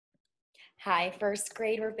Hi, first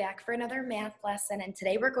grade. We're back for another math lesson, and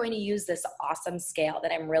today we're going to use this awesome scale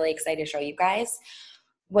that I'm really excited to show you guys.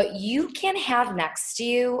 What you can have next to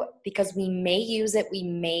you, because we may use it, we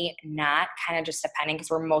may not, kind of just depending, because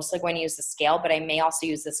we're mostly going to use the scale, but I may also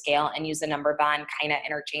use the scale and use the number bond kind of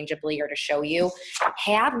interchangeably or to show you.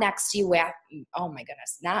 Have next to you, oh my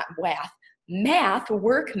goodness, not math,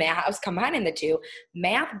 work mat. I was combining the two.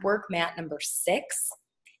 Math work mat number 6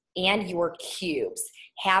 and your cubes.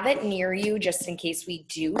 Have it near you just in case we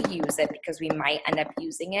do use it, because we might end up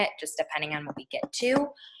using it just depending on what we get to.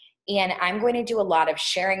 And I'm going to do a lot of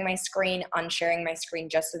sharing my screen, unsharing my screen,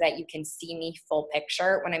 just so that you can see me full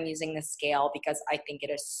picture when I'm using the scale, because I think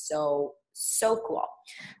it is so, so cool.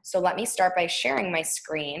 So let me start by sharing my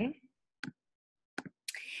screen.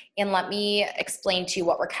 And let me explain to you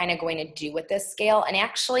what we're kind of going to do with this scale. And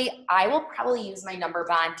actually, I will probably use my number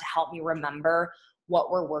bond to help me remember what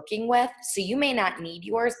we're working with. So you may not need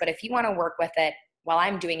yours, but if you want to work with it while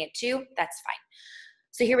I'm doing it too, that's fine.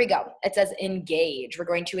 So here we go. It says engage. We're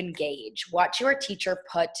going to engage. Watch your teacher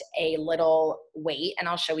put a little weight, and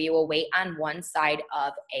I'll show you a weight on one side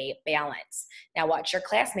of a balance. Now watch your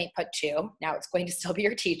classmate put 2. Now it's going to still be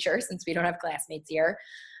your teacher since we don't have classmates here.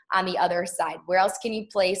 On the other side, where else can you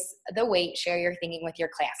place the weight? Share your thinking with your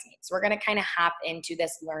classmates. We're going to kind of hop into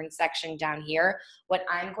this learn section down here. What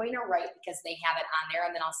I'm going to write, because they have it on there,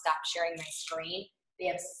 and then I'll stop sharing my screen. They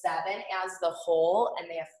have 7 as the whole, and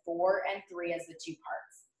they have 4 and 3 as the 2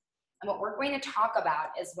 parts. And what we're going to talk about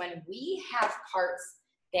is when we have parts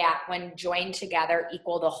that, when joined together,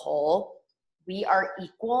 equal the whole, we are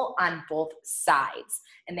equal on both sides.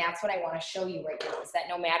 And that's what I want to show you right now, is that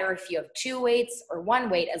no matter if you have 2 weights or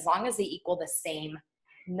 1 weight, as long as they equal the same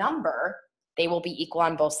number, they will be equal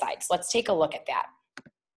on both sides. Let's take a look at that.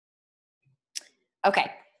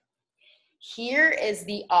 Okay. Here is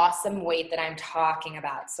the awesome weight that I'm talking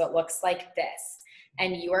about. So it looks like this.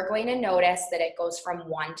 And you are going to notice that it goes from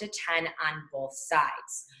 1 to 10 on both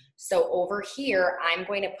sides. So over here, I'm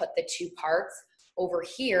going to put the 2 parts. Over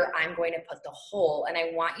here, I'm going to put the whole, and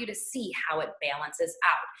I want you to see how it balances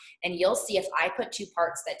out. And you'll see if I put 2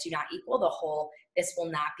 parts that do not equal the whole, this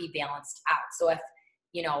will not be balanced out. So if,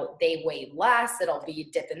 they weigh less, it'll be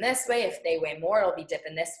dipping this way. If they weigh more, it'll be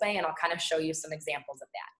dipping this way. And I'll kind of show you some examples of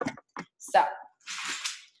that. So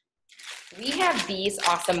we have these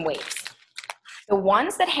awesome weights. The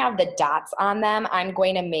ones that have the dots on them, I'm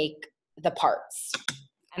going to make the parts.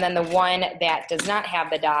 And then the one that does not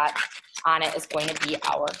have the dot on it is going to be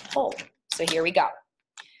our whole. So here we go.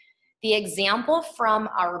 The example from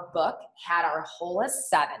our book had our whole as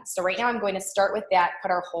 7. So right now I'm going to start with that,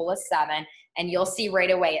 put our whole as 7, and you'll see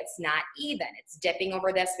right away it's not even. It's dipping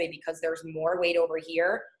over this way because there's more weight over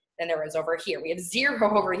here than there is over here. We have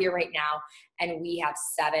 0 over here right now, and we have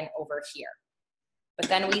 7 over here. But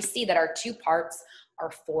then we see that our 2 parts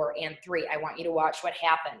are 4 and 3. I want you to watch what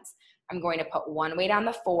happens. I'm going to put 1 weight on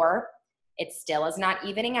the 4. It still is not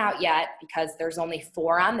evening out yet because there's only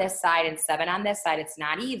 4 on this side and 7 on this side. It's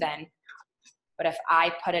not even. But if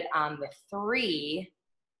I put it on the 3,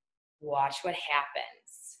 watch what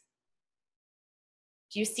happens.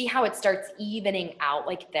 Do you see how it starts evening out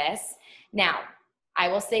like this? Now, I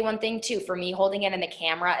will say one thing too. For me holding it in the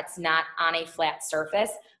camera, it's not on a flat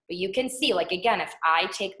surface. But you can see, like again, if I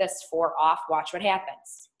take this 4 off, watch what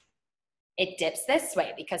happens. It dips this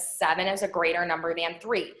way because 7 is a greater number than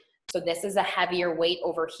 3. So this is a heavier weight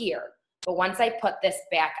over here. But once I put this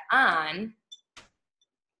back on,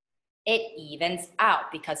 it evens out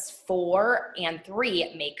because 4 and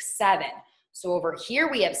 3 make 7. So over here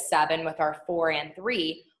we have 7 with our 4 and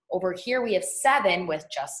 3. Over here we have 7 with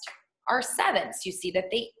just our 7s. You see that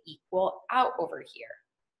they equal out over here.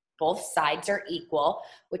 Both sides are equal,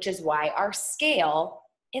 which is why our scale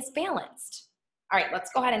is balanced. All right,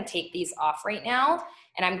 let's go ahead and take these off right now.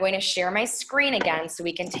 And I'm going to share my screen again so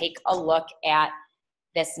we can take a look at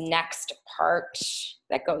this next part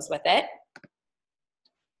that goes with it.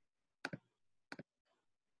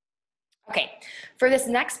 Okay, for this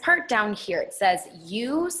next part down here, it says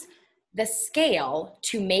use the scale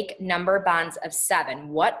to make number bonds of 7.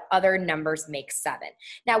 What other numbers make 7?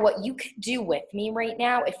 Now, what you could do with me right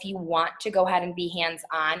now, if you want to go ahead and be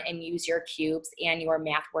hands-on and use your cubes and your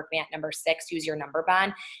math work mat number 6, use your number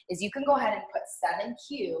bond, is you can go ahead and put 7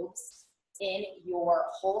 cubes in your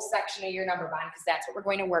whole section of your number bond, because that's what we're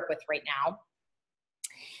going to work with right now.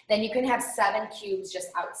 Then you can have 7 cubes just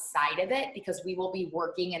outside of it, because we will be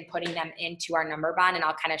working and putting them into our number bond, and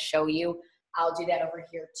I'll kind of show you. I'll do that over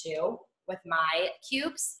here too with my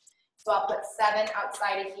cubes. So I'll put 7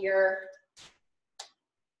 outside of here.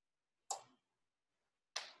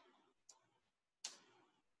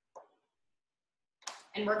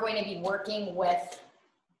 And we're going to be working with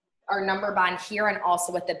our number bond here and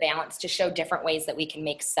also with the balance to show different ways that we can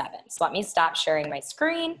make 7. So let me stop sharing my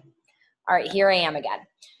screen. All right, here I am again.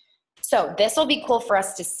 So this will be cool for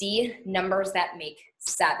us to see numbers that make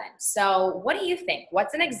 7. So what do you think?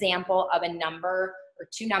 What's an example of a number or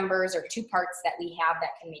two numbers or two parts that we have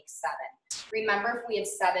that can make 7? Remember, if we have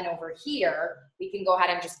 7 over here, we can go ahead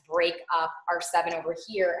and just break up our 7 over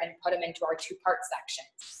here and put them into our two-part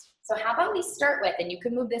sections. So how about we start with, and you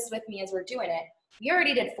can move this with me as we're doing it, we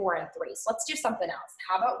already did 4 and 3, so let's do something else.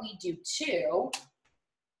 How about we do 2,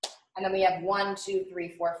 and then we have 1, 2, 3,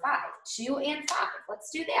 4, 5. 2 and 5, let's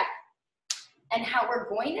do that. And how we're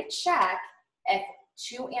going to check if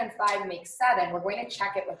 2 and 5 make 7, we're going to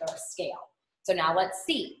check it with our scale. So now let's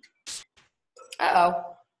see. Uh-oh,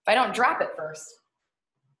 if I don't drop it first.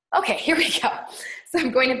 Okay, here we go. So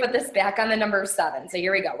I'm going to put this back on the number 7. So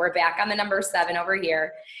here we go. We're back on the number 7 over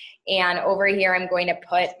here. And over here, I'm going to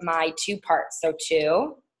put my 2 parts. So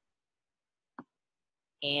 2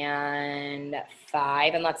 and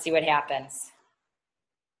 5. And let's see what happens.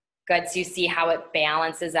 Good. So you see how it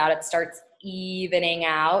balances out. It starts evening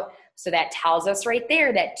out. So that tells us right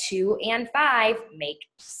there that 2 and 5 make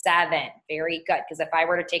 7. Very good. Because if I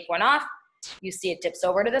were to take one off, you see it dips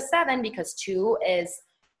over to the 7 because 2 is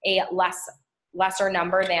a lesser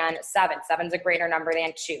number than 7. 7's a greater number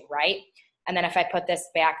than 2, right? And then if I put this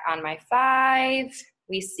back on my 5,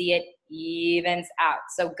 we see it evens out.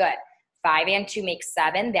 So good. 5 and 2 make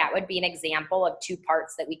 7. That would be an example of 2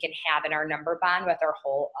 parts that we can have in our number bond with our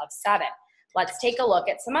whole of 7. Let's take a look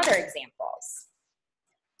at some other examples.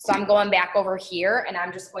 So I'm going back over here, and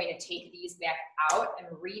I'm just going to take these back out and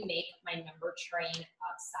remake my number train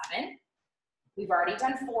of 7. We've already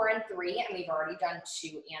done 4 and 3, and we've already done 2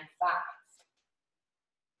 and 5.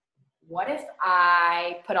 What if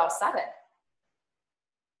I put all 7?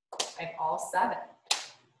 I have all 7.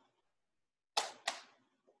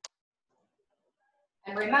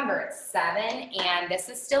 And remember, it's 7, and this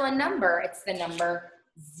is still a number. It's the number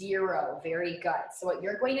 0. Very good. So what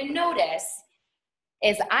you're going to notice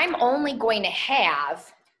is I'm only going to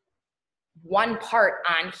have one part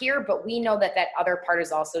on here, but we know that that other part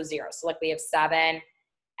is also 0. So like we have 7,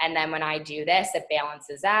 and then when I do this, it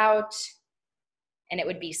balances out, and it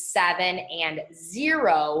would be 7 and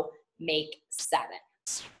 0 make 7.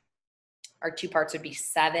 Our 2 parts would be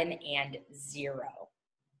 7 and 0.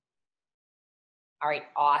 All right,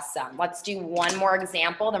 awesome. Let's do one more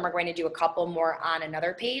example, then we're going to do a couple more on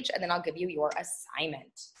another page, and then I'll give you your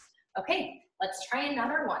assignment. Okay, let's try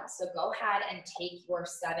another one. So go ahead and take your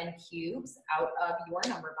 7 cubes out of your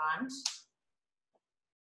number bond.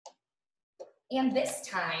 And this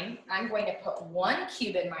time, I'm going to put 1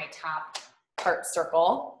 cube in my top part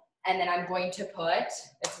circle, and then I'm going to put,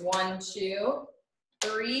 it's 1, 2,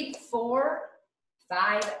 3, 4,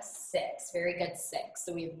 5, 6. Very good, 6.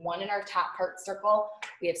 So we have 1 in our top part circle.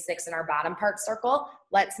 We have 6 in our bottom part circle.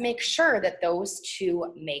 Let's make sure that those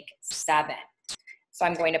 2 make 7. So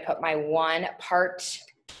I'm going to put my 1 part,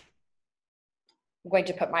 I'm going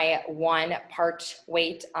to put my 1 part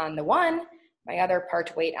weight on the 1, my other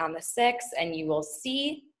part weight on the 6, and you will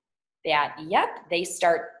see that, yep, they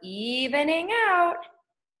start evening out.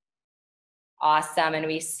 Awesome, and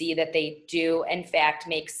we see that they do, in fact,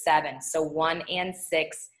 make 7. So 1 and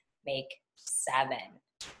 6 make 7.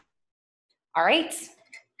 All right,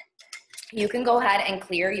 you can go ahead and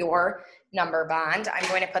clear your number bond. I'm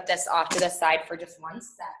going to put this off to the side for just 1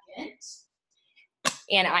 second.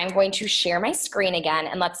 And I'm going to share my screen again,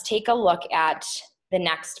 and let's take a look at the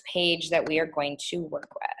next page that we are going to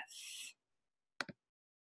work with.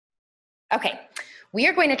 Okay, we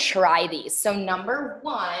are going to try these. So number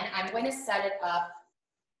 1, I'm going to set it up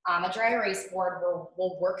on the dry erase board where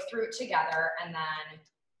we'll work through it together, and then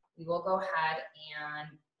we will go ahead and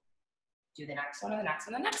do the next one and the next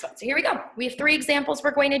one and the next one. So here we go. We have 3 examples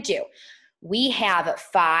we're going to do. We have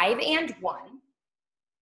 5 and 1.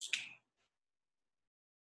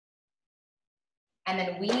 And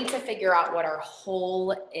then we need to figure out what our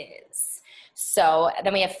whole is. So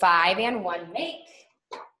then we have 5 and 1 make.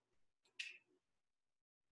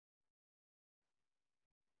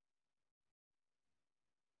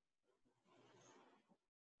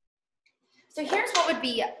 So here's what would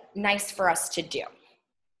be nice for us to do.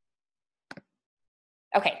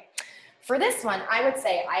 Okay, for this one, I would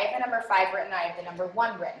say I have the number 5 written, I have the number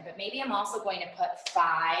 1 written, but maybe I'm also going to put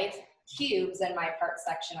 5 cubes in my part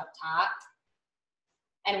section up top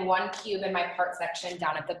and 1 cube in my part section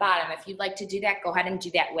down at the bottom. If you'd like to do that, go ahead and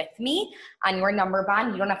do that with me on your number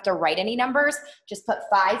bond. You don't have to write any numbers. Just put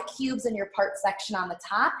 5 cubes in your part section on the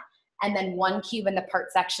top and then 1 cube in the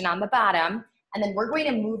part section on the bottom. And then we're going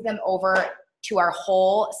to move them over to our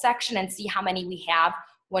whole section and see how many we have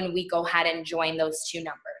when we go ahead and join those two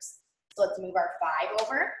numbers. So let's move our 5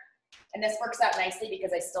 over. And this works out nicely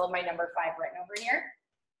because I still have my number 5 written over here.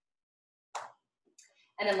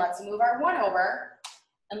 And then let's move our 1 over.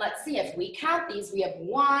 And let's see, if we count these, we have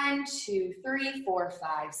 1, 2, 3, 4,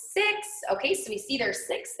 5, 6. Okay, so we see there's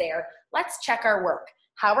 6 there. Let's check our work.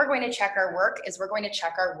 How we're going to check our work is we're going to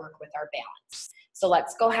check our work with our balance. So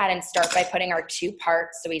let's go ahead and start by putting our 2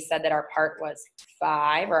 parts. So we said that our part was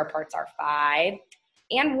 5, or our parts are 5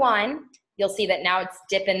 and 1. You'll see that now it's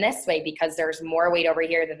dipping this way because there's more weight over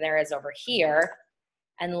here than there is over here.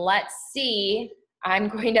 And let's see, I'm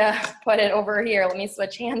going to put it over here. Let me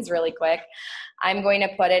switch hands really quick. I'm going to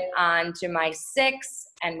put it onto my 6,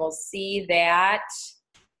 and we'll see that.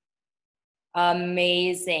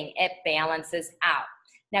 Amazing, it balances out.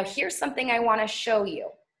 Now here's something I want to show you.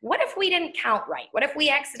 What if we didn't count right? What if we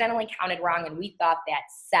accidentally counted wrong and we thought that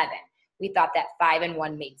 7? We thought that 5 and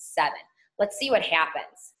 1 made 7. Let's see what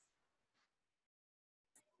happens.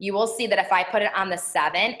 You will see that if I put it on the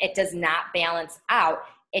 7, it does not balance out.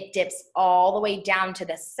 It dips all the way down to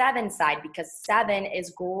the 7 side because 7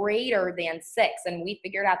 is greater than 6. And we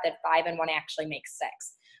figured out that 5 and 1 actually make 6.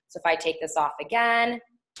 So if I take this off again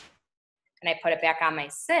and I put it back on my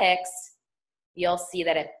 6, you'll see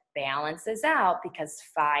that it balances out because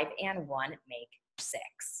 5 and 1 make 6.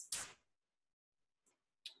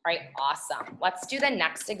 All right, awesome. Let's do the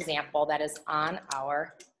next example that is on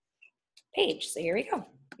our page. So here we go.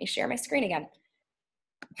 Let me share my screen again.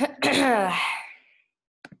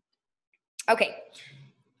 Okay.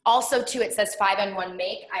 Also, too, it says 5 and 1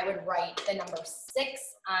 make. I would write the number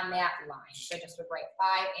 6 on that line. So I just would write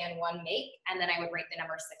 5 and 1 make, and then I would write the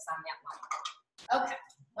number 6 on that line. Okay,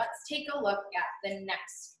 let's take a look at the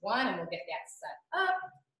next one, and we'll get that set up.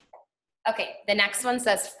 Okay, the next one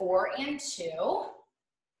says 4 and 2.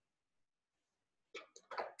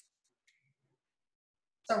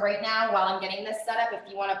 So right now, while I'm getting this set up, if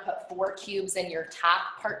you want to put 4 cubes in your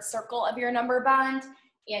top part circle of your number bond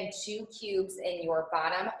and 2 cubes in your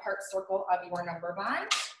bottom part circle of your number bond,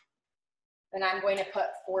 then I'm going to put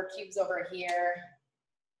 4 cubes over here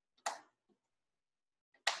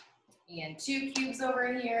and 2 cubes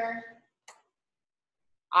over here.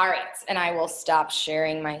 All right, and I will stop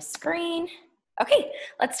sharing my screen. Okay,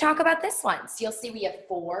 let's talk about this one. So you'll see we have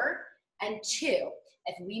 4 and 2.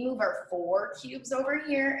 If we move our 4 cubes over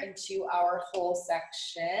here into our whole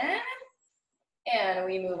section, and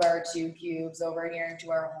we move our 2 cubes over here into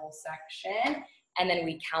our whole section, and then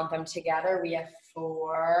we count them together, we have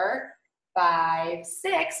 4, 5,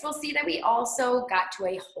 6. We'll see that we also got to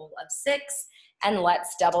a whole of 6, and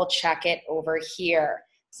let's double check it over here.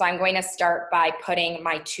 So I'm going to start by putting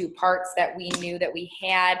my 2 parts that we knew that we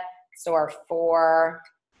had. So our 4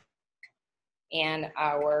 and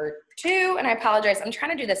our 2, and I apologize, I'm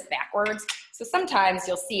trying to do this backwards. So sometimes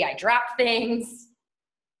you'll see I drop things.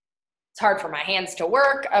 It's hard for my hands to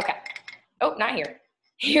work. Okay. Oh, not here.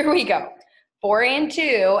 Here we go. 4 and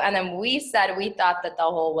 2, and then we said we thought that the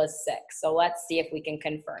whole was 6. So let's see if we can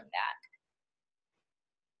confirm that.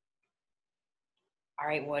 All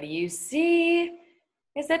right, what do you see?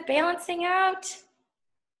 Is it balancing out?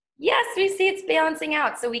 Yes, we see it's balancing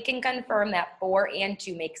out. So we can confirm that 4 and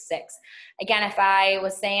 2 make 6. Again, if I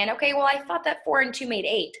was saying, okay, well, I thought that 4 and 2 made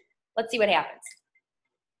 8. Let's see what happens.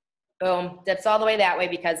 Boom, dips all the way that way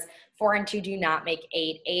because 4 and 2 do not make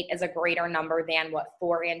 8. 8 is a greater number than what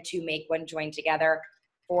 4 and 2 make when joined together.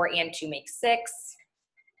 4 and 2 make 6.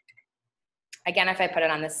 Again, if I put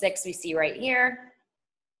it on the 6, we see right here,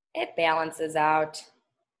 it balances out.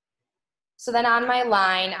 So then on my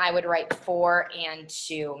line, I would write 4 and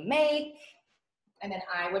 2 make, and then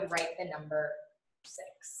I would write the number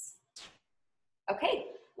 6. Okay,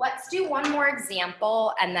 let's do one more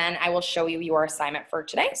example, and then I will show you your assignment for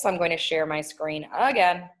today. So I'm going to share my screen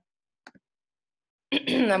again.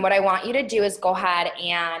 And what I want you to do is go ahead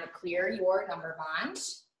and clear your number bond.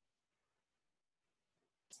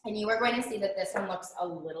 And you are going to see that this one looks a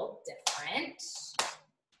little different.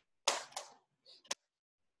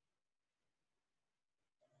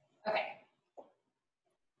 Okay.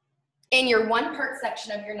 In your 1 part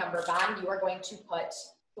section of your number bond, you are going to put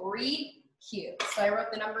 3 cubes. So I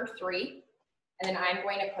wrote the number 3, and then I'm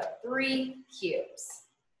going to put 3 cubes.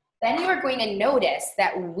 Then you are going to notice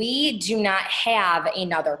that we do not have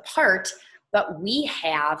another part, but we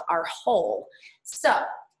have our whole. So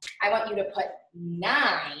I want you to put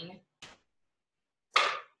 9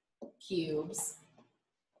 cubes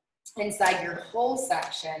inside your whole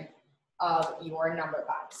section of your number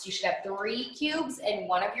bond. So you should have 3 cubes in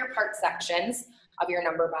one of your part sections of your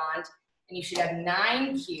number bond, and you should have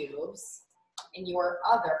 9 cubes in your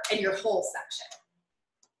whole section.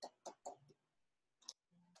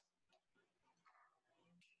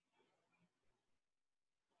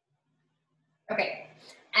 Okay,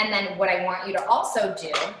 and then what I want you to also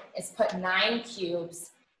do is put 9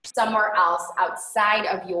 cubes somewhere else outside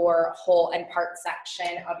of your whole and part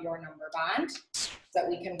section of your number bond so that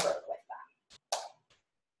we can work with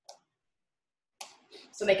them.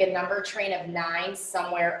 So make a number train of 9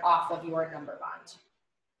 somewhere off of your number bond.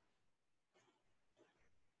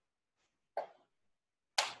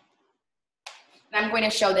 And I'm going to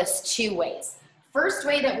show this 2 ways. First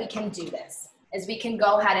way that we can do this is we can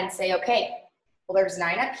go ahead and say, okay, well, there's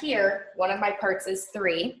 9 up here. One of my parts is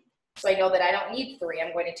 3. So I know that I don't need 3.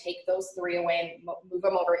 I'm going to take those 3 away and move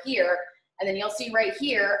them over here. And then you'll see right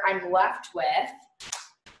here, I'm left with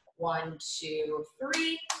 1, 2,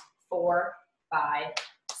 3, 4, 5,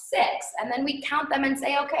 6. And then we count them and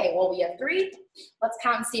say, okay, well, we have 3. Let's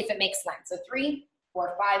count and see if it makes sense. So 3,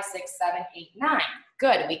 4, 5, 6, 7, 8, 9.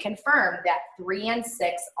 Good, we confirmed that 3 and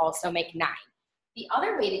 6 also make 9. The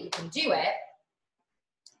other way that you can do it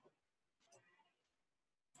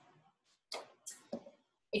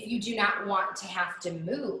if you do not want to have to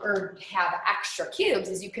move or have extra cubes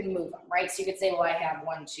is you can move them, right? So you could say, well, I have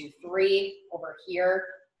 1, 2, 3 over here.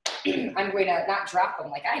 I'm going to not drop them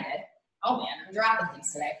like I did. Oh man, I'm dropping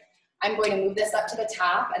things today. I'm going to move this up to the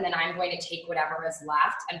top and then I'm going to take whatever is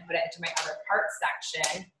left and put it into my other part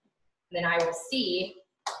section. Then I will see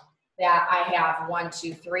that I have 1,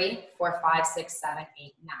 2, 3, 4, 5, 6, 7,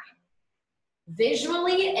 8, 9.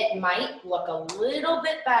 Visually, it might look a little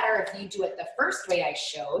bit better if you do it the first way I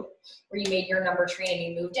showed, where you made your number train and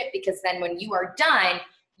you moved it, because then when you are done,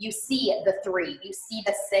 you see the 3, you see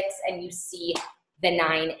the 6, and you see the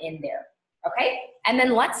 9 in there, okay? And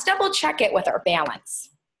then let's double check it with our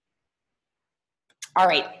balance. All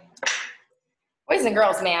right, boys and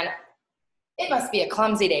girls, man, it must be a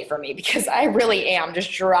clumsy day for me because I really am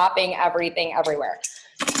just dropping everything everywhere.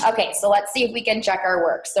 Okay, so let's see if we can check our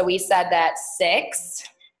work. So we said that 6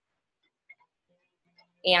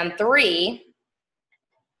 and 3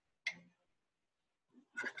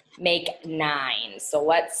 make 9. So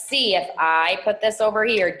let's see if I put this over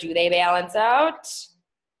here, do they balance out?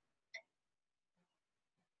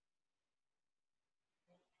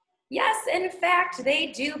 Yes, in fact, they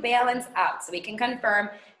do balance out. So we can confirm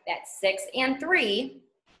that 6 and 3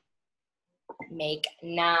 make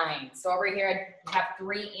 9. So over here I have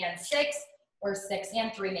 3 and 6, or 6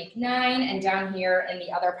 and 3 make 9, and down here in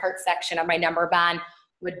the other part section of my number bond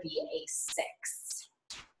would be a 6.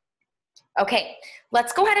 Okay,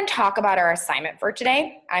 let's go ahead and talk about our assignment for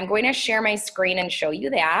today. I'm going to share my screen and show you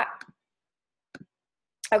that.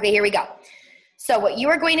 Okay, here we go. So what you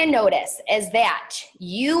are going to notice is that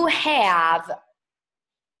you have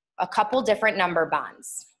a couple different number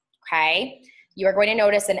bonds, okay? You are going to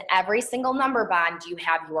notice in every single number bond, you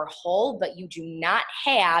have your whole, but you do not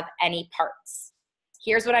have any parts.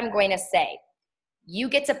 Here's what I'm going to say. You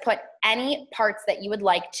get to put any parts that you would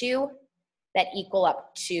like to that equal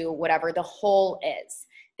up to whatever the whole is.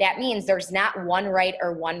 That means there's not one right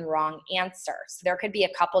or one wrong answer. So there could be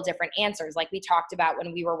a couple different answers, like we talked about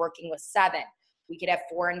when we were working with 7. We could have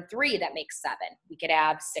 4 and 3 that makes 7. We could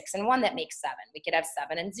have 6 and 1 that makes 7. We could have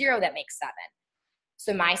 7 and 0 that makes 7.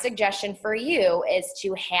 So my suggestion for you is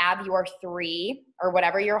to have your 3 or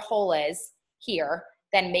whatever your whole is here,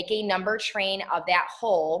 then make a number train of that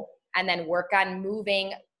whole and then work on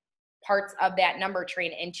moving parts of that number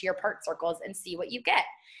train into your part circles and see what you get.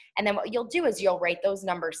 And then what you'll do is you'll write those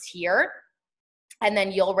numbers here, and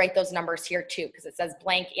then you'll write those numbers here too, because it says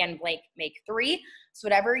blank and blank make 3. So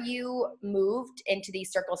whatever you moved into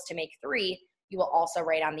these circles to make 3, you will also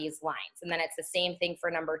write on these lines. And then it's the same thing for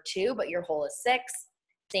number 2, but your whole is 6.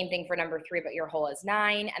 Same thing for number 3, but your whole is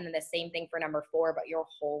 9. And then the same thing for number 4, but your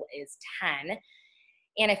whole is 10.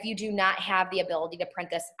 And if you do not have the ability to print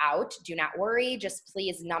this out, do not worry. Just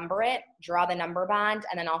please number it, draw the number bond,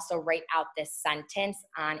 and then also write out this sentence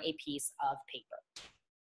on a piece of paper.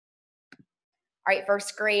 All right,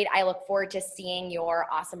 first grade, I look forward to seeing your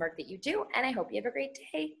awesome work that you do, and I hope you have a great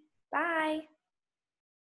day. Bye.